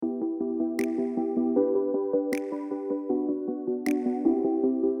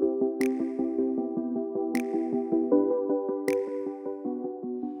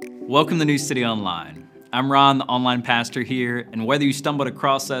Welcome to New City Online. I'm Ron, the online pastor here, and whether you stumbled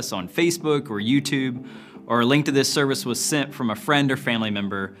across us on Facebook or YouTube, or a link to this service was sent from a friend or family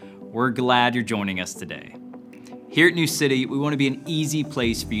member, we're glad you're joining us today. Here at New City, we want to be an easy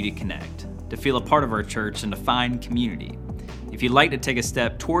place for you to connect, to feel a part of our church, and to find community. If you'd like to take a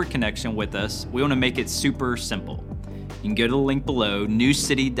step toward connection with us, we want to make it super simple. You can go to the link below,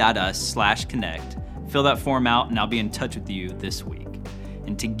 newcity.us/connect, fill that form out, and I'll be in touch with you this week.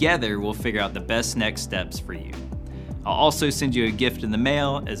 And together, we'll figure out the best next steps for you. I'll also send you a gift in the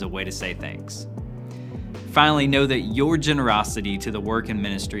mail as a way to say thanks. Finally, know that your generosity to the work and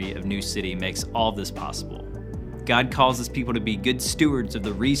ministry of New City makes all this possible. God calls His people to be good stewards of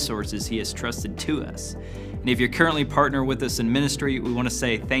the resources He has trusted to us. And if you're currently partnering with us in ministry, we want to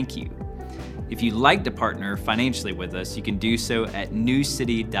say thank you. If you'd like to partner financially with us, you can do so at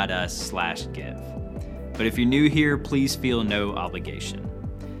newcity.us/give. But if you're new here, please feel no obligation.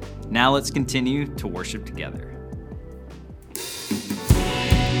 Now let's continue to worship together.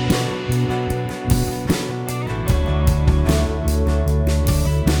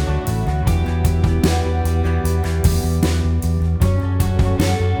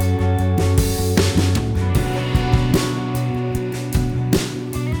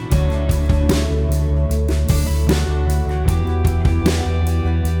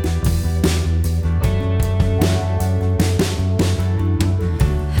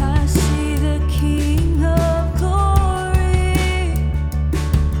 I see the King of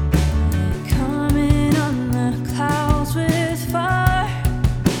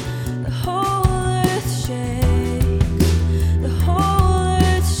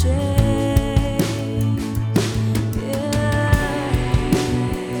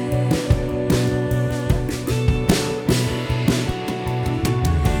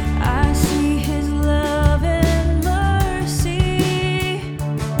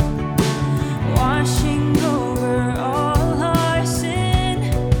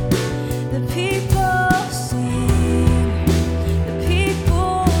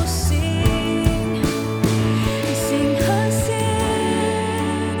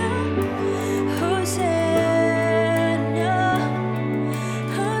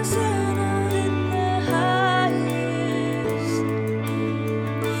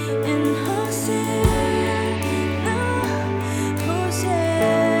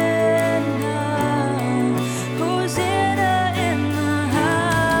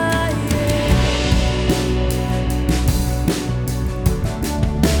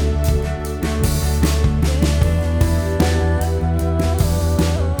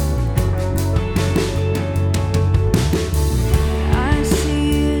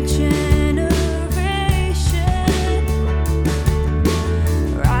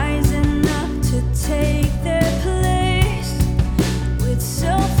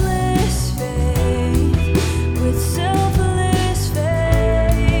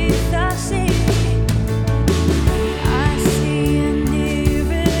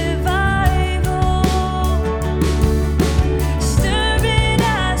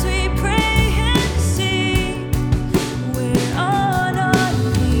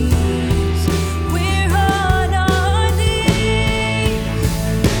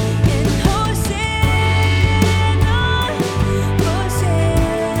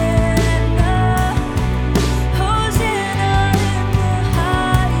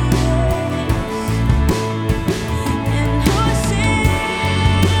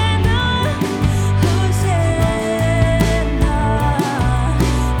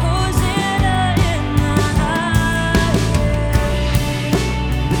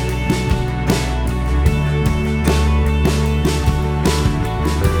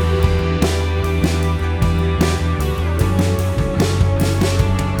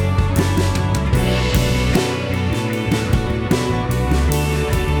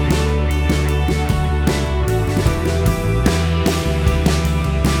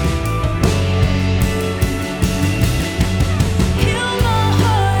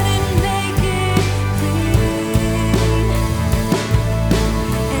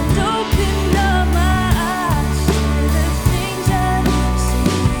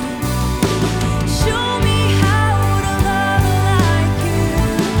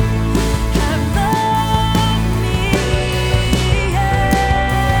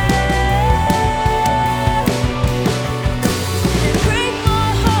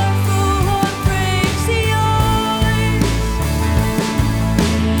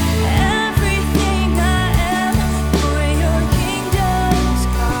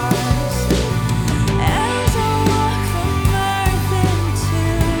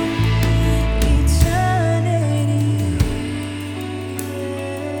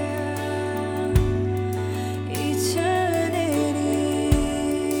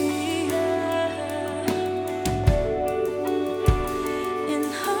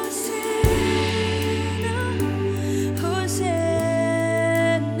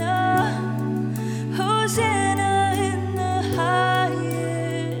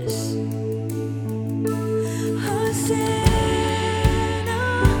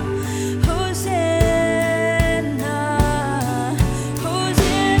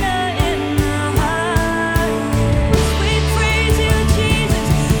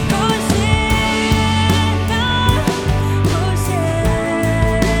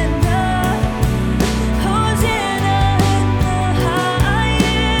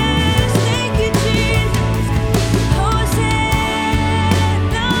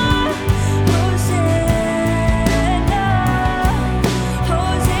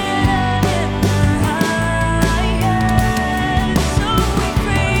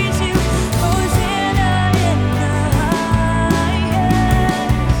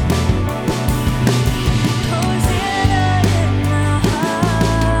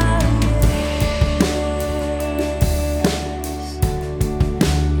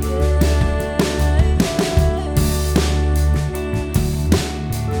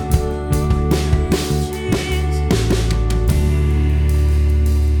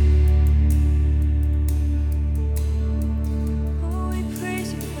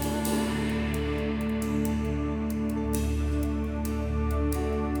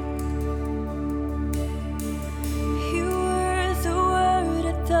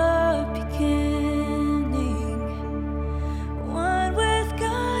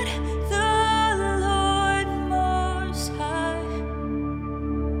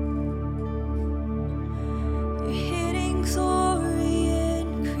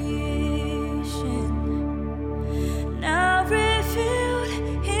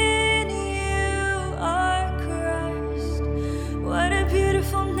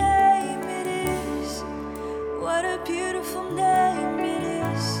What a beautiful name it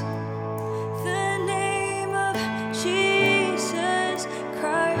is, the name of Jesus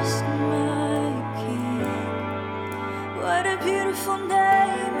Christ, my King. What a beautiful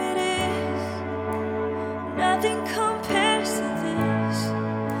name it is, nothing compares to this.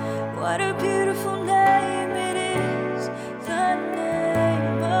 What a beautiful name it is, the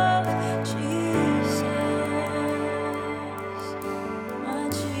name of Jesus, my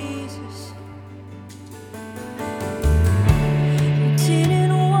Jesus. We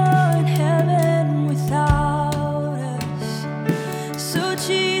didn't want heaven without us, so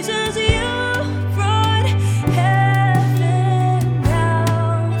Jesus, you brought heaven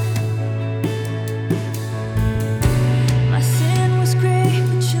down. My sin was great,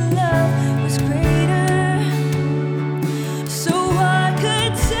 but your love was greater. So what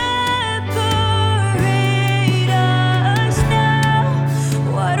could separate us now?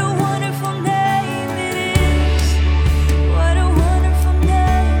 What a wonderful name it is. What a wonderful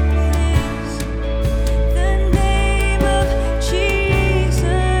name it is. The name of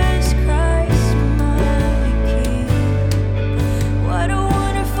Jesus Christ, my King. What a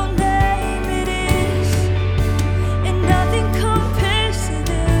wonderful name it is, and nothing compares to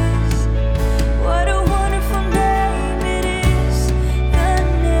this. What a wonderful name it is, the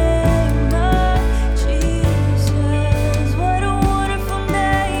name of Jesus. What a wonderful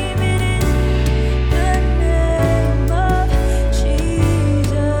name it is, the name of Jesus.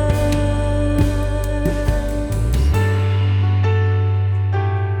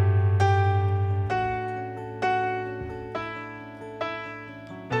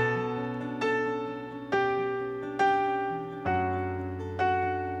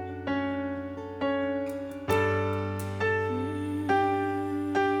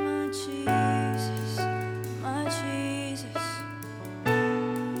 My Jesus,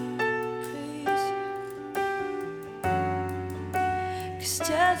 praise you. 'Cause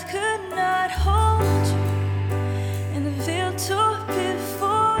death could not hold you, and the veil tore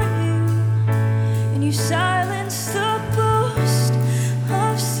before you, and you silenced the boast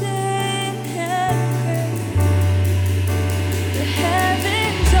of sin and grave. The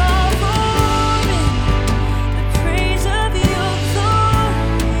heavens are roaring the praise of your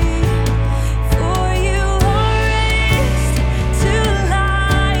glory, for you are raised to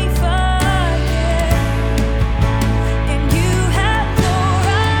life again, and you have no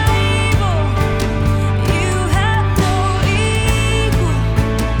rival, you have no equal,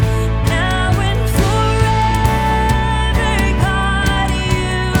 now and forever, God, you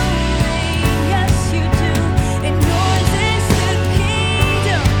reign. Yes, you do, and yours is the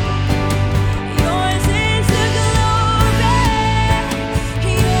kingdom, yours is the glory,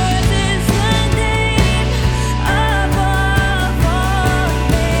 yours is the name above all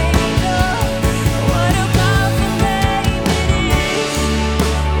names. What a powerful name it is,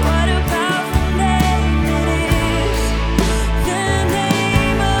 what a powerful name it is, the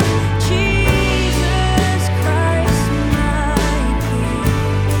name of Jesus Christ, my King.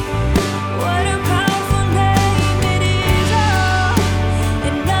 What a powerful name it is,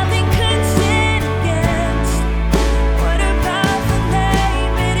 and nothing can stand against. What a powerful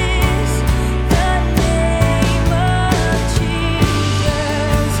name it is, the name of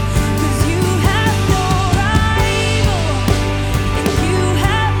Jesus. 'Cause you have no rival, and you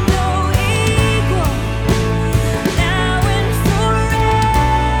have no equal, now and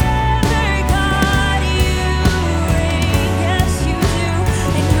forever, God, you reign. Yes, you do,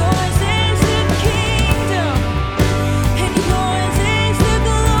 and yours is the kingdom, and yours is the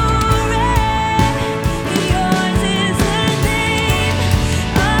glory, yours is the name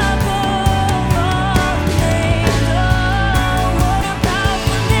above all names. Oh, what a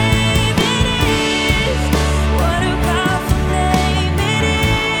powerful name it is, what a powerful name it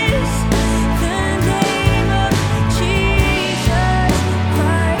is, the name of Jesus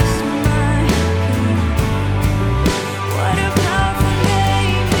Christ, my King. What a powerful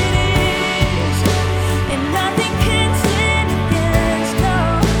name it is, and nothing can stand against. No,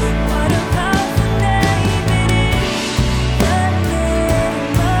 what a powerful name it is, the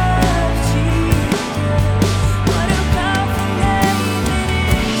name of Jesus. What a powerful name it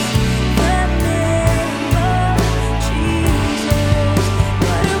is, the name of Jesus.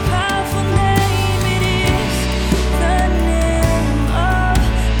 What a powerful name it is, the name of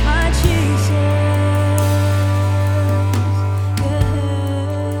my Jesus.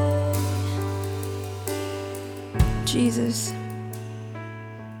 Jesus,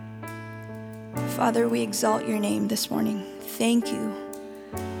 Father, we exalt your name this morning. Thank you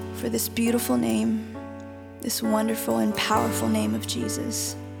for this beautiful name, this wonderful and powerful name of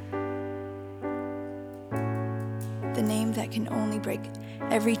Jesus. that can only break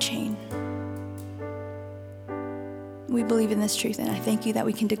every chain. We believe in this truth, and I thank you that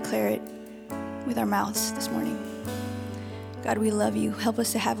we can declare it with our mouths this morning. God, we love you. Help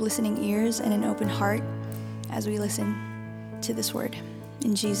us to have listening ears and an open heart as we listen to this word.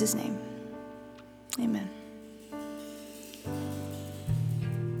 In Jesus' name, amen.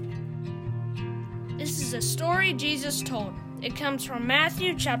 This is a story Jesus told. It comes from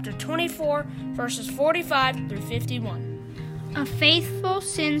Matthew chapter 24, verses 45 through 51. A faithful,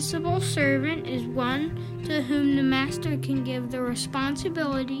 sensible servant is one to whom the master can give the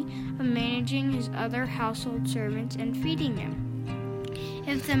responsibility of managing his other household servants and feeding them.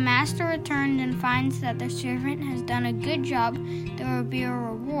 If the master returns and finds that the servant has done a good job, there will be a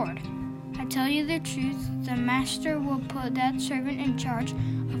reward. I tell you the truth, the master will put that servant in charge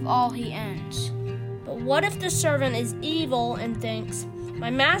of all he owns. But what if the servant is evil and thinks, "My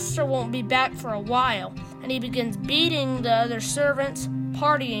master won't be back for a while," and he begins beating the other servants,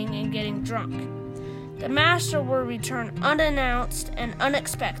 partying, and getting drunk? The master will return unannounced and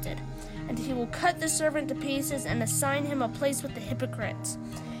unexpected, and he will cut the servant to pieces and assign him a place with the hypocrites.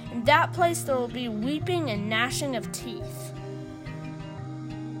 In that place there will be weeping and gnashing of teeth.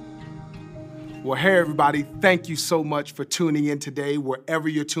 Well, hey, everybody, thank you so much for tuning in today, wherever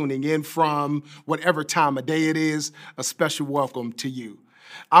you're tuning in from, whatever time of day it is, a special welcome to you.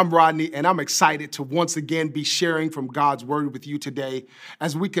 I'm Rodney, and I'm excited to once again be sharing from God's Word with you today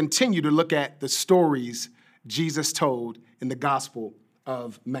as we continue to look at the stories Jesus told in the Gospel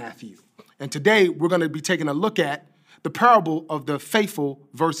of Matthew. And today, we're going to be taking a look at the parable of the faithful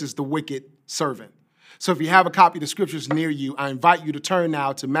versus the wicked servant. So if you have a copy of the scriptures near you, I invite you to turn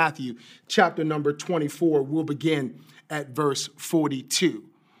now to Matthew chapter number 24. We'll begin at verse 42.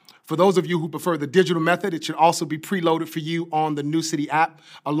 For those of you who prefer the digital method, it should also be preloaded for you on the New City app,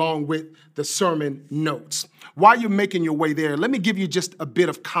 along with the sermon notes. While you're making your way there, let me give you just a bit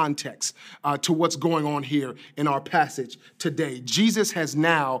of context to what's going on here in our passage today. Jesus has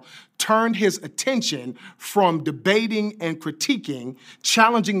now turned his attention from debating and critiquing,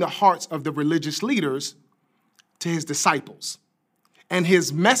 challenging the hearts of the religious leaders, to his disciples. And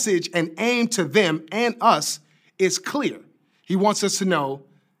his message and aim to them and us is clear. He wants us to know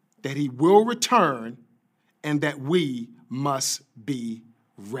that he will return and that we must be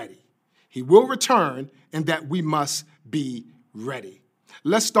ready. He will return and that we must be ready.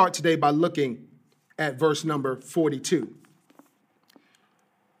 Let's start today by looking at verse number 42. It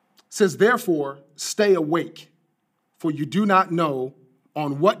says, "Therefore, stay awake, for you do not know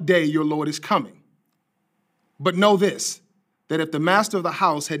on what day your Lord is coming. But know this, that if the master of the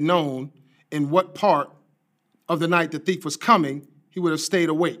house had known in what part of the night the thief was coming, he would have stayed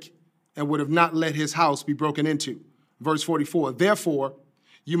awake and would have not let his house be broken into." Verse 44, "Therefore,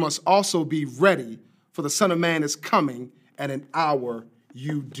 you must also be ready, for the Son of Man is coming at an hour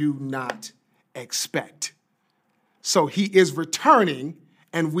you do not expect." So he is returning,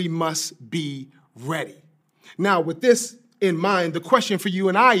 and we must be ready. Now, with this in mind, the question for you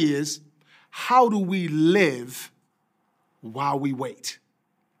and I is, how do we live while we wait?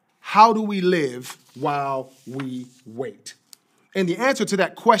 How do we live while we wait? And the answer to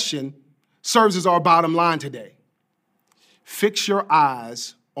that question serves as our bottom line today. Fix your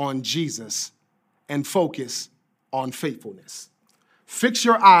eyes on Jesus and focus on faithfulness. Fix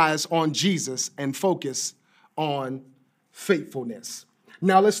your eyes on Jesus and focus on faithfulness.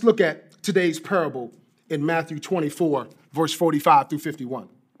 Now let's look at today's parable in Matthew 24, verse 45 through 51.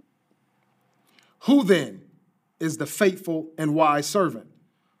 "Who then is the faithful and wise servant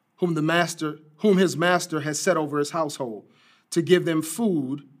whom his master has set over his household to give them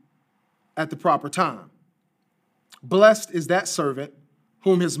food at the proper time? Blessed is that servant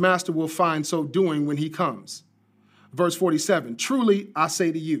whom his master will find so doing when he comes." Verse 47, "Truly I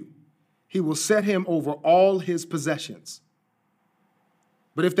say to you, he will set him over all his possessions.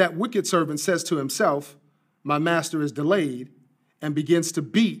 But if that wicked servant says to himself, 'My master is delayed,' and begins to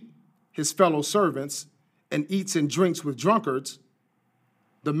beat his fellow servants and eats and drinks with drunkards,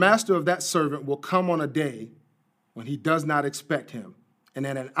 the master of that servant will come on a day when he does not expect him, and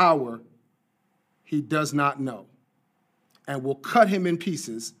at an hour he does not know, and will cut him in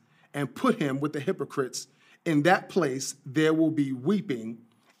pieces and put him with the hypocrites. In that place there will be weeping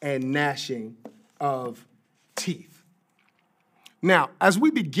and gnashing of teeth." Now, as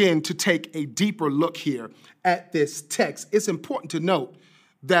we begin to take a deeper look here at this text, it's important to note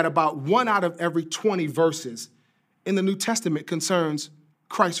that about 1 out of every 20 verses in the New Testament concerns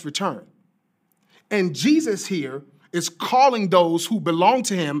Christ's return. And Jesus here is calling those who belong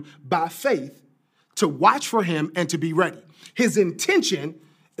to him by faith to watch for him and to be ready. His intention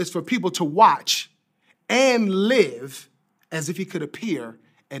is for people to watch and live as if he could appear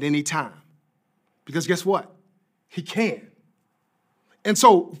at any time. Because guess what? He can. And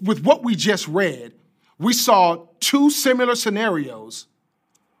so with what we just read, we saw two similar scenarios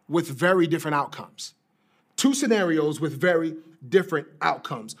with very different outcomes. Two scenarios with very different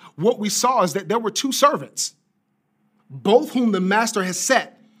outcomes. What we saw is that there were two servants, both whom the master has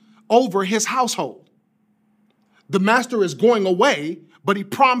set over his household. The master is going away, but he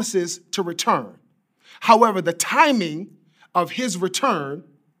promises to return. However, the timing of his return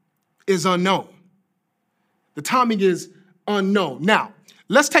is unknown. The timing is unknown. Now,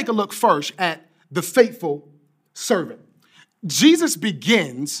 let's take a look first at the faithful servant. Jesus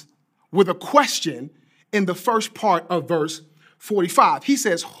begins with a question in the first part of verse 45. He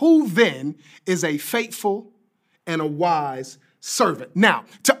says, "Who then is a faithful and a wise servant?" Now,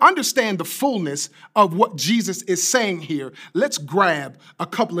 to understand the fullness of what Jesus is saying here, let's grab a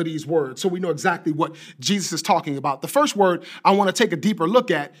couple of these words so we know exactly what Jesus is talking about. The first word I want to take a deeper look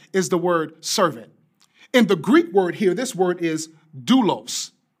at is the word servant. In the Greek word here, this word is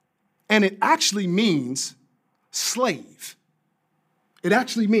doulos, and it actually means slave. It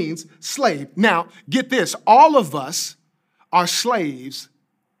actually means slave. Now, get this, all of us are slaves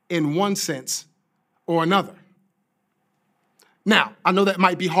in one sense or another. Now, I know that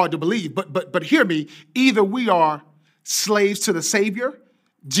might be hard to believe, but hear me. Either we are slaves to the Savior,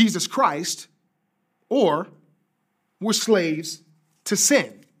 Jesus Christ, or we're slaves to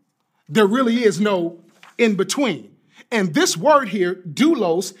sin. There really is no in between. And this word here,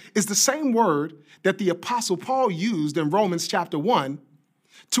 doulos, is the same word that the Apostle Paul used in Romans chapter 1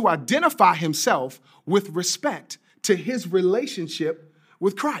 to identify himself with respect to his relationship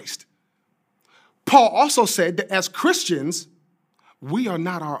with Christ. Paul also said that as Christians, we are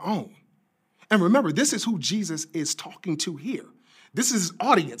not our own. And remember, this is who Jesus is talking to here. This is his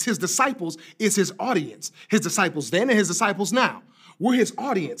audience. His disciples is his audience. His disciples then and his disciples now. We're his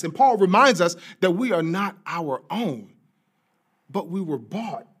audience. And Paul reminds us that we are not our own, but we were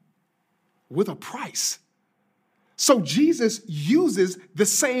bought with a price. So Jesus uses the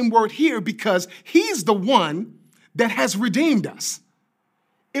same word here because he's the one that has redeemed us.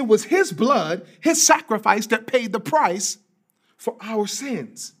 It was his blood, his sacrifice that paid the price for our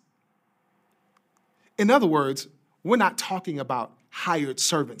sins. In other words, we're not talking about hired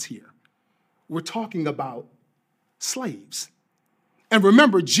servants here. We're talking about slaves. And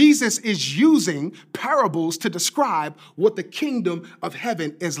remember, Jesus is using parables to describe what the kingdom of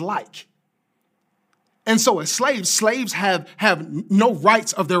heaven is like. And so as slaves have no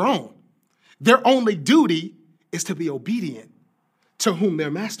rights of their own. Their only duty is to be obedient to whom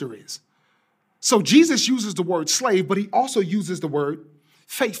their master is. So Jesus uses the word slave, but he also uses the word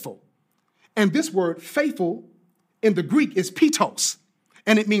faithful. And this word faithful in the Greek is pitos,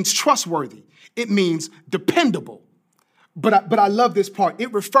 and it means trustworthy. It means dependable. But I love this part.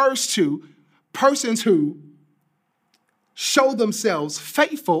 It refers to persons who show themselves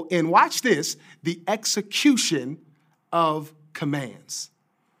faithful in, watch this, the execution of commands.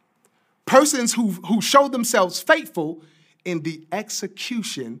 Persons who show themselves faithful in the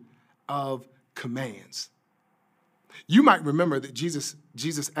execution of commands. You might remember that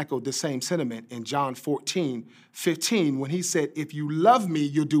Jesus echoed the same sentiment in John 14:15 when he said, "If you love me,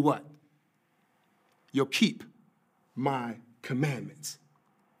 you'll do what? You'll keep my commandments."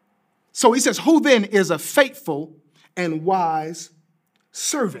 So he says, who then is a faithful and wise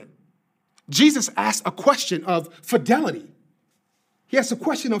servant? Jesus asked a question of fidelity. He asked a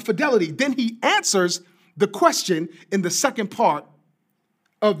question of fidelity. Then he answers the question in the second part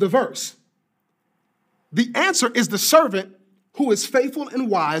of the verse. The answer is the servant who is faithful and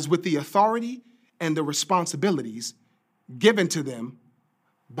wise with the authority and the responsibilities given to them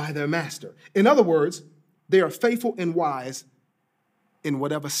by their master. In other words, they are faithful and wise in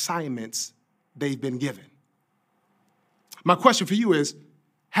whatever assignments they've been given. My question for you is,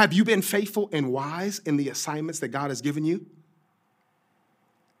 have you been faithful and wise in the assignments that God has given you?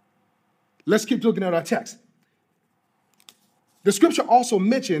 Let's keep looking at our text. The scripture also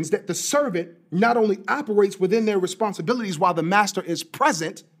mentions that the servant not only operates within their responsibilities while the master is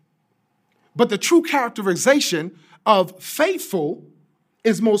present, but the true characterization of faithful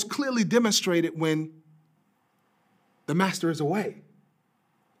is most clearly demonstrated when the master is away.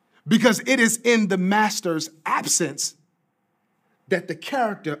 Because it is in the master's absence that the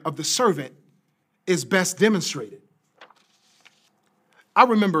character of the servant is best demonstrated. I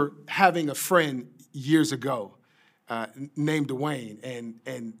remember having a friend years ago named Dwayne,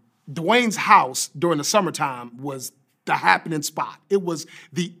 and Dwayne's house during the summertime was the happening spot. It was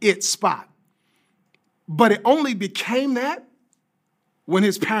the it spot. But it only became that when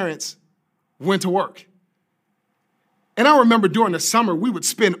his parents went to work. And I remember during the summer, we would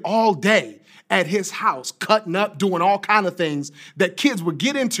spend all day at his house, cutting up, doing all kind of things that kids would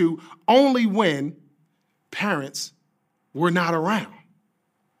get into only when parents were not around.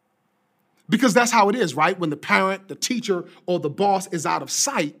 Because that's how it is, right? When the parent, the teacher, or the boss is out of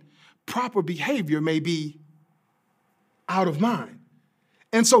sight, proper behavior may be out of mind.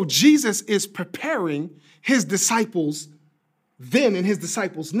 And so Jesus is preparing his disciples then and his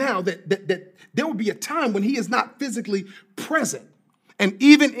disciples now that there will be a time when he is not physically present. And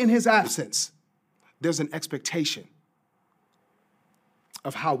even in his absence, there's an expectation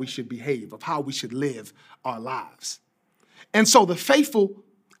of how we should behave, of how we should live our lives. And so the faithful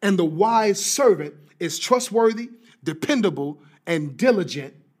and the wise servant is trustworthy, dependable, and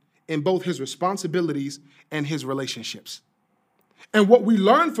diligent in both his responsibilities and his relationships. And what we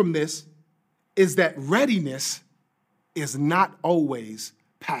learn from this is that readiness is not always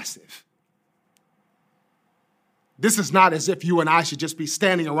passive. This is not as if you and I should just be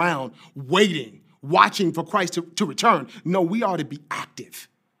standing around waiting, watching for Christ to return. No, we ought to be active,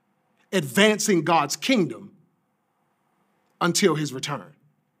 advancing God's kingdom until his return.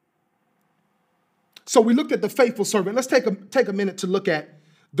 So we looked at the faithful servant. Let's take a minute to look at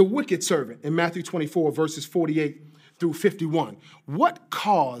the wicked servant in Matthew 24, verses 48 through 51. What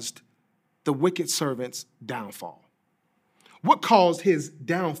caused the wicked servant's downfall? What caused his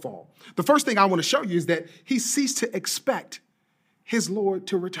downfall? The first thing I want to show you is that he ceased to expect his Lord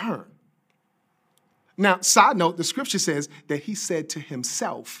to return. Now, side note, the scripture says that he said to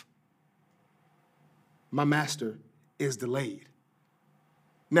himself, "My master is delayed."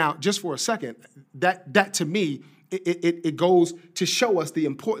 Now, just for a second, that to me, it goes to show us the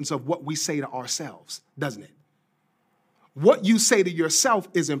importance of what we say to ourselves, doesn't it? What you say to yourself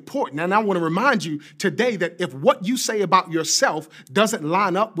is important. And I want to remind you today that if what you say about yourself doesn't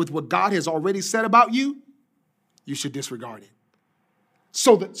line up with what God has already said about you, you should disregard it.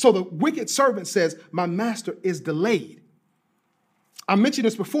 So the wicked servant says, "My master is delayed." I mentioned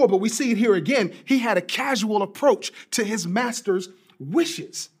this before, but we see it here again. He had a casual approach to his master's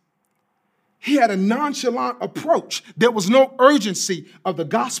wishes. He had a nonchalant approach. There was no urgency of the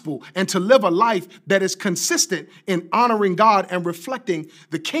gospel and to live a life that is consistent in honoring God and reflecting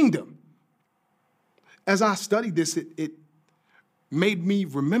the kingdom. As I studied this, it made me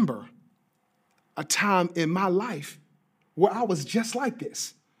remember a time in my life where I was just like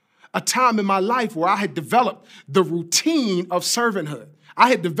this. A time in my life where I had developed the routine of servanthood. I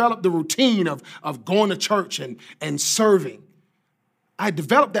had developed the routine of going to church and serving. I had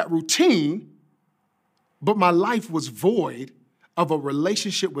developed that routine, but my life was void of a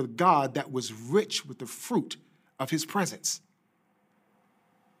relationship with God that was rich with the fruit of his presence.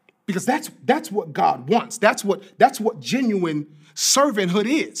 Because that's what God wants. That's what genuine servanthood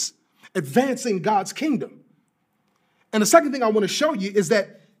is, advancing God's kingdom. And the second thing I want to show you is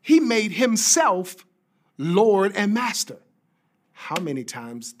that he made himself Lord and Master. How many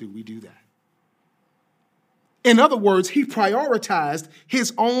times do we do that? In other words, he prioritized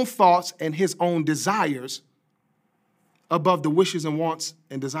his own thoughts and his own desires above the wishes and wants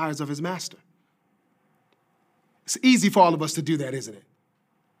and desires of his master. It's easy for all of us to do that, isn't it?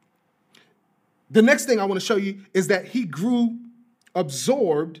 The next thing I want to show you is that he grew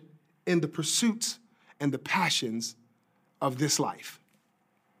absorbed in the pursuits and the passions of this life.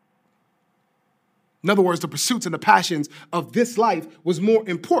 In other words, the pursuits and the passions of this life was more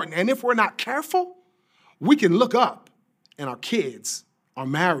important. And if we're not careful, we can look up and our kids, our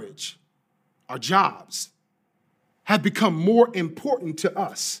marriage, our jobs have become more important to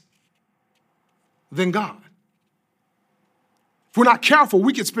us than God. If we're not careful,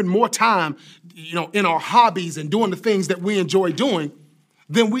 we can spend more time, in our hobbies and doing the things that we enjoy doing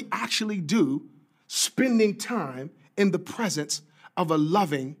than we actually do spending time in the presence of a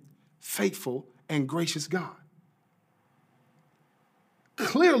loving, faithful, and gracious God.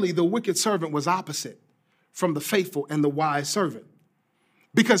 Clearly, the wicked servant was opposite from the faithful and the wise servant,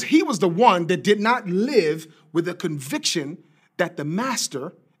 because he was the one that did not live with a conviction that the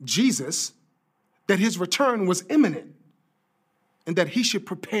master, Jesus, that his return was imminent and that he should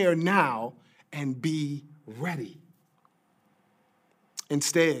prepare now and be ready.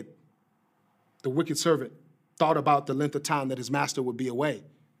 Instead, the wicked servant thought about the length of time that his master would be away,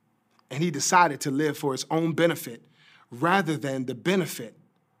 and he decided to live for his own benefit rather than the benefit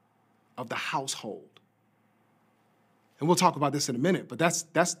of the household. And we'll talk about this in a minute, but that's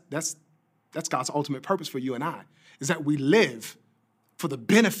God's ultimate purpose for you and I, is that we live for the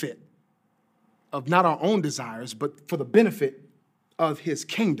benefit of not our own desires, but for the benefit of his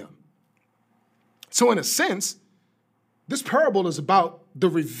kingdom. So in a sense, this parable is about the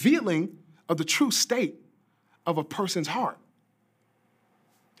revealing of the true state of a person's heart.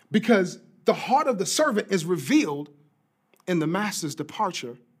 Because the heart of the servant is revealed in the master's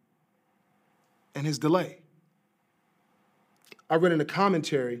departure and his delay. I read in a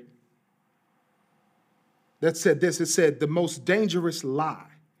commentary that said this. It said, the most dangerous lie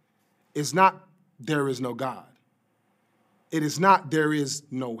is not there is no God. It is not there is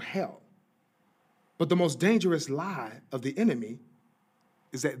no hell. But the most dangerous lie of the enemy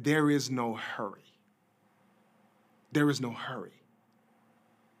is that there is no hurry. There is no hurry.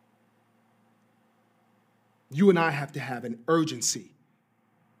 You and I have to have an urgency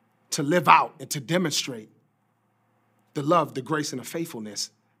to live out and to demonstrate the love, the grace, and the faithfulness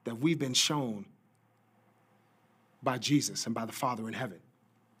that we've been shown by Jesus and by the Father in heaven.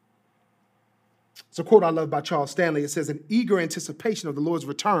 It's a quote I love by Charles Stanley. It says, an eager anticipation of the Lord's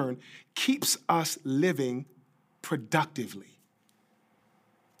return keeps us living productively.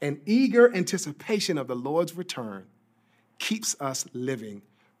 An eager anticipation of the Lord's return keeps us living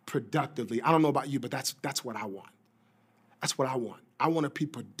productively. I don't know about you, but that's what I want. That's what I want. I want to be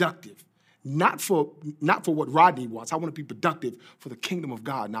productive. Not for what Rodney wants. I want to be productive for the kingdom of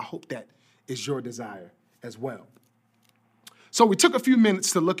God, and I hope that is your desire as well. So we took a few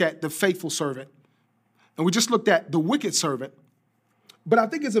minutes to look at the faithful servant, and we just looked at the wicked servant, but I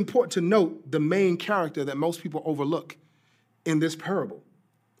think it's important to note the main character that most people overlook in this parable.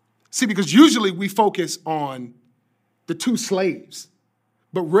 See, because usually we focus on the two slaves,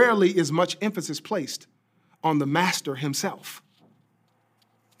 but rarely is much emphasis placed on the master himself.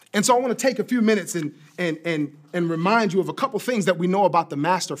 And so I want to take a few minutes and remind you of a couple things that we know about the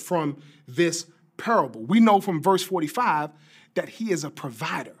master from this parable. We know from verse 45 that he is a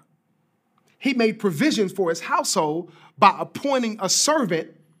provider. He made provisions for his household by appointing a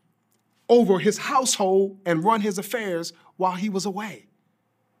servant over his household and run his affairs while he was away.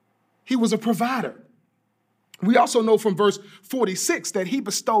 He was a provider. We also know from verse 46 that he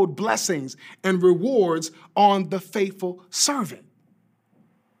bestowed blessings and rewards on the faithful servant.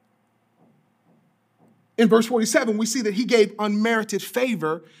 In verse 47, we see that he gave unmerited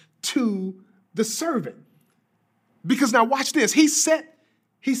favor to the servant. Because now watch this. He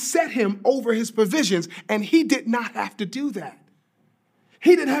set him over his provisions, and he did not have to do that.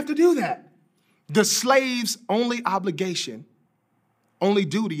 He didn't have to do that. The slave's only obligation, only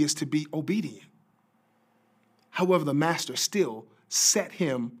duty is to be obedient. However, the master still set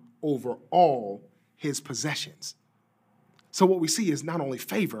him over all his possessions. So what we see is not only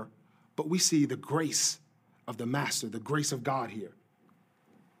favor, but we see the grace of the master, the grace of God here.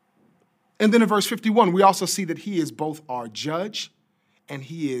 And then in verse 51, we also see that he is both our judge and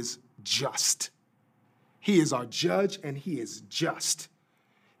he is just. He is our judge and he is just.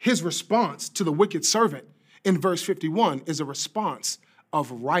 His response to the wicked servant in verse 51 is a response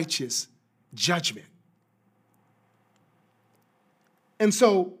of righteous judgment. And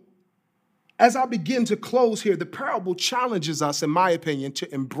so, as I begin to close here, the parable challenges us, in my opinion,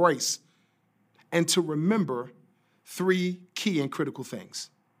 to embrace and to remember three key and critical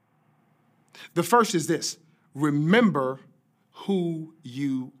things. The first is this: remember who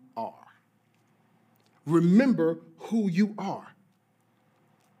you are. Remember who you are.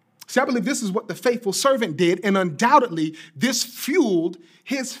 See, I believe this is what the faithful servant did, and undoubtedly this fueled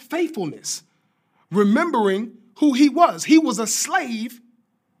his faithfulness. Remembering who he was. He was a slave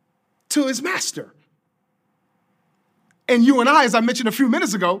to his master. And you and I, as I mentioned a few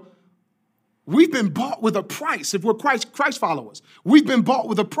minutes ago, we've been bought with a price. If we're Christ followers, we've been bought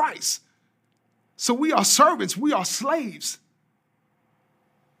with a price. So we are servants, we are slaves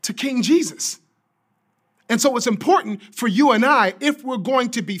to King Jesus. And so it's important for you and I, if we're going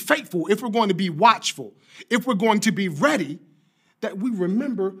to be faithful, if we're going to be watchful, if we're going to be ready, that we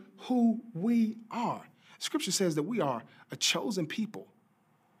remember who we are. Scripture says that we are a chosen people.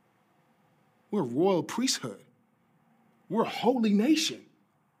 We're a royal priesthood. We're a holy nation.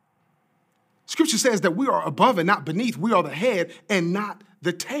 Scripture says that we are above and not beneath. We are the head and not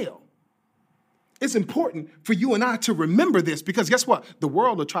the tail. It's important for you and I to remember this, because guess what? The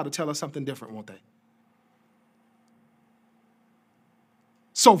world will try to tell us something different, won't they?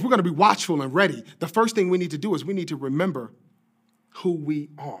 So if we're going to be watchful and ready, the first thing we need to do is we need to remember who we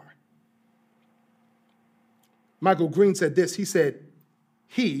are. Michael Green said this. He said,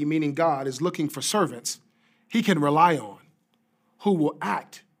 he, meaning God, is looking for servants he can rely on, who will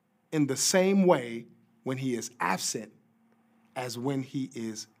act in the same way when he is absent as when he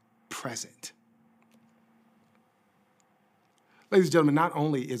is present. Ladies and gentlemen, not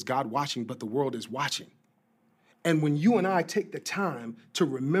only is God watching, but the world is watching. And when you and I take the time to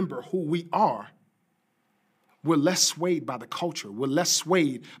remember who we are, we're less swayed by the culture. We're less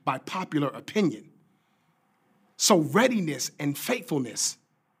swayed by popular opinion. So readiness and faithfulness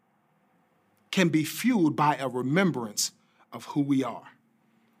can be fueled by a remembrance of who we are.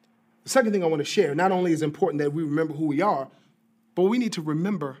 The second thing I want to share, not only is it important that we remember who we are, but we need to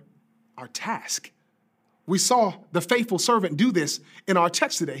remember our task. We saw the faithful servant do this in our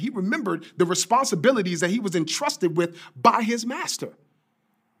text today. He remembered the responsibilities that he was entrusted with by his master.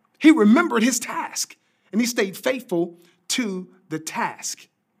 He remembered his task, and he stayed faithful to the task.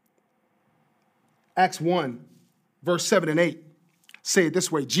 Acts 1, verse 7 and 8 say it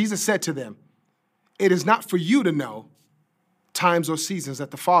this way. Jesus said to them, "It is not for you to know times or seasons that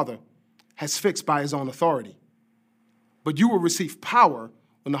the Father has fixed by his own authority, but you will receive power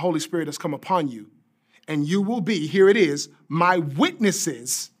when the Holy Spirit has come upon you, and you will be," here it is, "my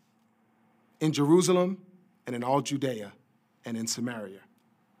witnesses in Jerusalem and in all Judea and in Samaria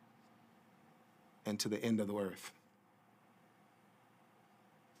and to the end of the earth."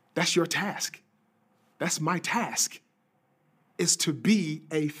 That's your task. That's my task, is to be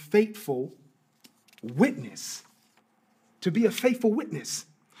a faithful witness. To be a faithful witness,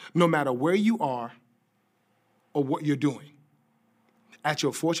 no matter where you are or what you're doing. At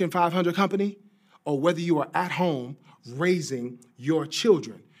your Fortune 500 company, or whether you are at home raising your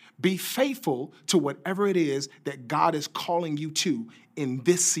children. Be faithful to whatever it is that God is calling you to in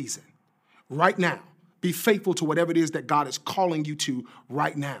this season, right now. Be faithful to whatever it is that God is calling you to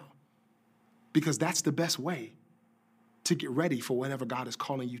right now, because that's the best way to get ready for whatever God is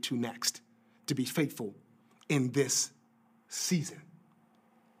calling you to next, to be faithful in this season.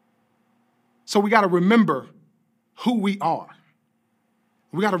 So we got to remember who we are.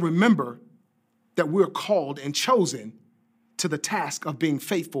 We got to remember that we're called and chosen to the task of being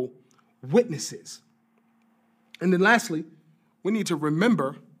faithful witnesses. And then lastly, we need to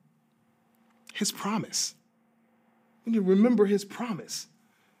remember his promise. We need to remember his promise.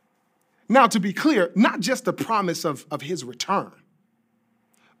 Now, to be clear, not just the promise of his return,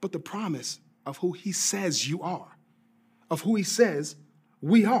 but the promise of who he says you are, of who he says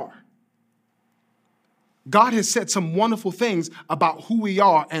we are. God has said some wonderful things about who we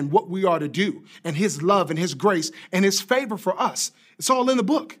are and what we are to do, and his love and his grace and his favor for us. It's all in the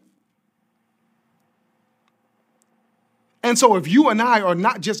book. And so if you and I are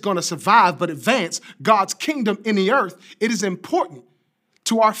not just going to survive, but advance God's kingdom in the earth, it is important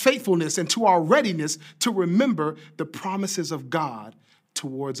to our faithfulness and to our readiness to remember the promises of God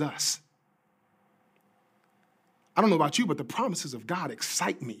towards us. I don't know about you, but the promises of God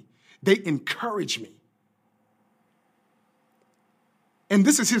excite me. They encourage me. And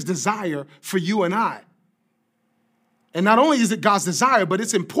this is his desire for you and I. And not only is it God's desire, but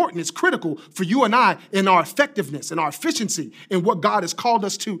it's important, it's critical for you and I in our effectiveness and our efficiency in what God has called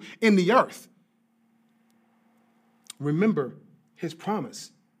us to in the earth. Remember his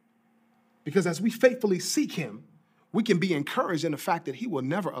promise. Because as we faithfully seek him, we can be encouraged in the fact that he will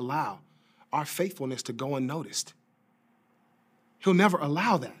never allow our faithfulness to go unnoticed. He'll never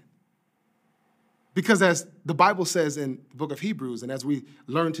allow that. Because as the Bible says in the book of Hebrews, and as we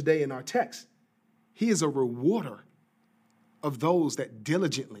learn today in our text, he is a rewarder of those that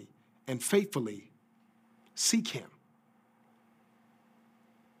diligently and faithfully seek him.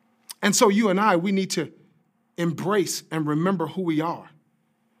 And so you and I, we need to embrace and remember who we are.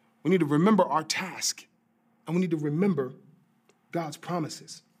 We need to remember our task, and we need to remember God's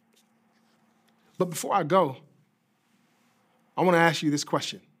promises. But before I go, I want to ask you this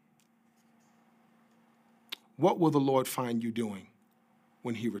question. What will the Lord find you doing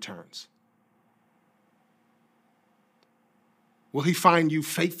when he returns? Will he find you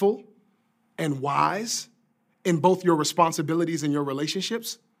faithful and wise in both your responsibilities and your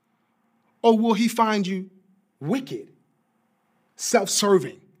relationships? Or will he find you wicked,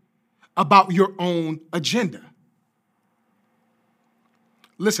 self-serving, about your own agenda?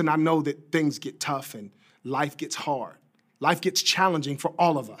 Listen, I know that things get tough and life gets hard. Life gets challenging for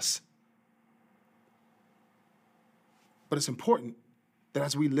all of us. But it's important that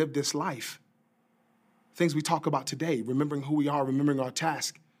as we live this life, things we talk about today, remembering who we are, remembering our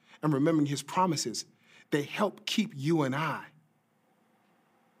task, and remembering his promises, they help keep you and I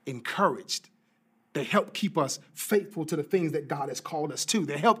encouraged. They help keep us faithful to the things that God has called us to.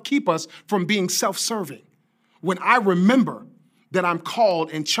 They help keep us from being self-serving. When I remember that I'm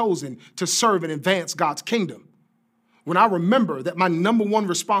called and chosen to serve and advance God's kingdom, when I remember that my number one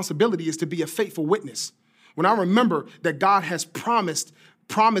responsibility is to be a faithful witness, when I remember that God has promised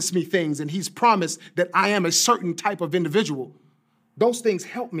me things and he's promised that I am a certain type of individual, those things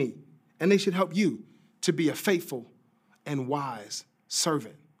help me, and they should help you to be a faithful and wise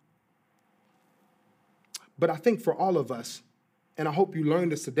servant. But I think for all of us, and I hope you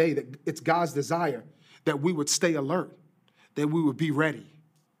learned this today, that it's God's desire that we would stay alert, that we would be ready,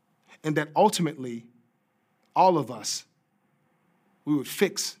 and that ultimately, all of us, we would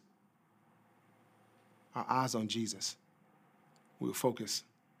fix our eyes on Jesus. We would focus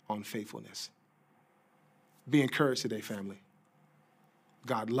on faithfulness. Be encouraged today, family.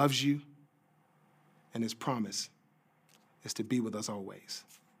 God loves you, and his promise is to be with us always.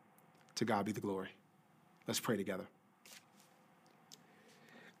 To God be the glory. Let's pray together.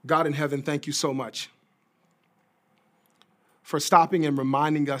 God in heaven, thank you so much for stopping and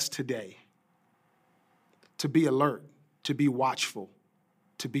reminding us today to be alert, to be watchful,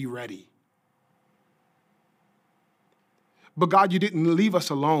 to be ready. But God, you didn't leave us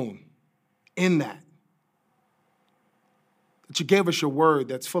alone in that. That you gave us your word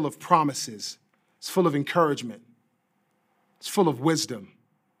that's full of promises, it's full of encouragement, it's full of wisdom.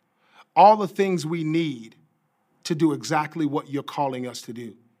 All the things we need to do exactly what you're calling us to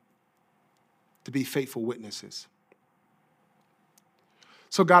do, to be faithful witnesses.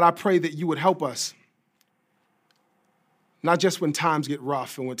 So God, I pray that you would help us, not just when times get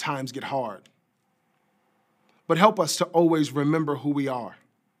rough and when times get hard, but help us to always remember who we are.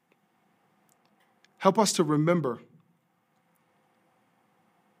 Help us to remember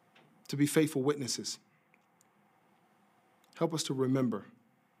to be faithful witnesses. Help us to remember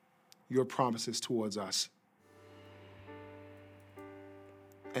your promises towards us.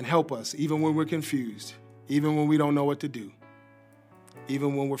 And help us, even when we're confused, even when we don't know what to do,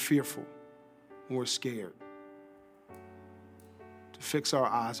 even when we're fearful, when we're scared, to fix our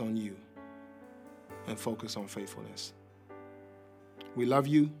eyes on you and focus on faithfulness. We love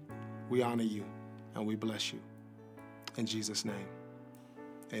you, we honor you, and we bless you. In Jesus' name,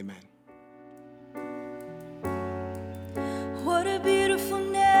 amen. What a beautiful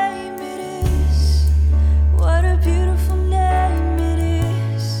name it is. What a beautiful name it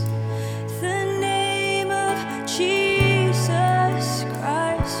is. The name of Jesus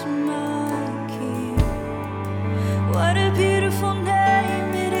Christ, my King. What a beautiful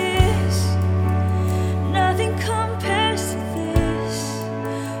name it is. Nothing compares to this.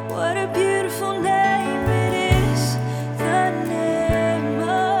 What a beautiful name it is. The name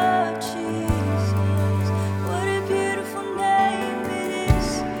of Jesus. What a beautiful name it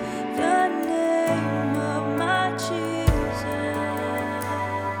is. The name of my Jesus.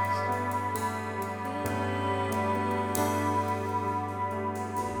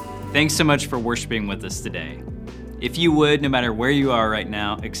 Thanks so much for worshiping with us today. If you would, no matter where you are right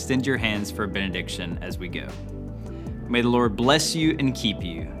now, extend your hands for a benediction as we go. May the Lord bless you and keep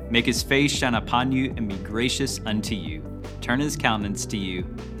you, make his face shine upon you and be gracious unto you, turn his countenance to you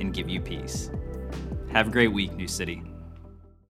and give you peace. Have a great week, New City.